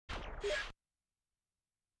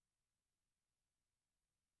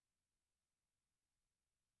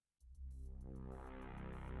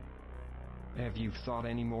Have you thought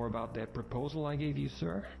any more about that proposal I gave you,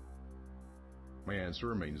 sir? My answer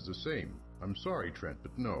remains the same. I'm sorry, Trent,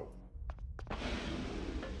 but no.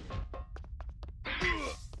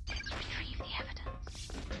 Let's retrieve the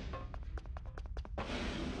evidence.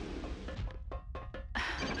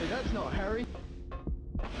 Hey, that's not Harry.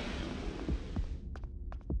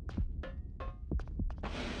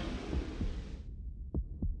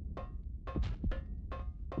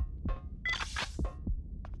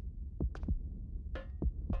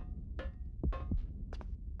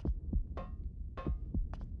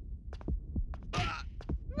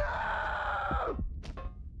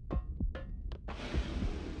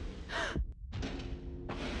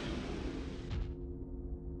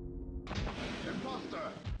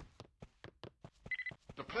 Imposter!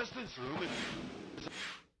 The President's room is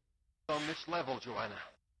on this level, Joanna.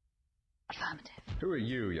 Affirmative. Who are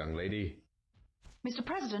you, young lady? Mr.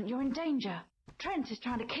 President, you're in danger. Trent is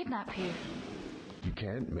trying to kidnap you. You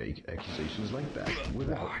can't make accusations like that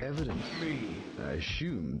without evidence. I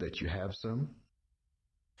assume that you have some.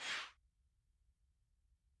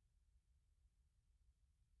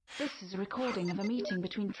 This is a recording of a meeting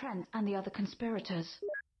between Trent and the other conspirators.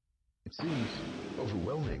 It seems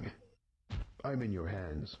overwhelming. I'm in your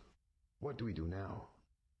hands. What do we do now?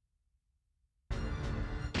 What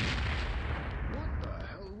the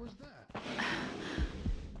hell was that?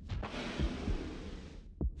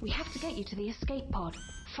 We have to get you to the escape pod.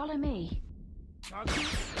 Follow me.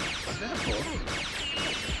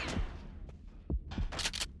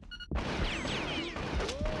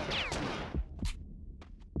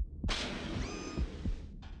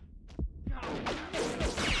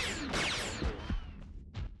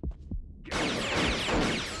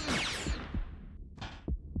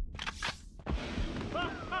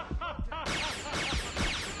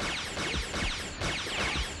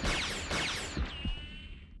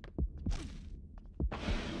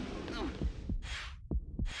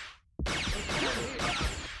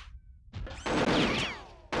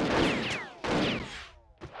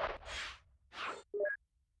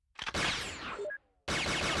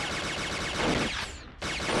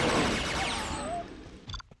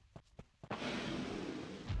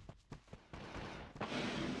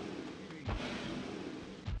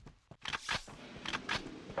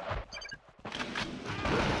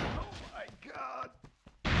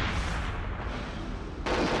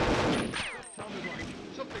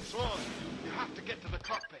 Something's wrong. You have to get to the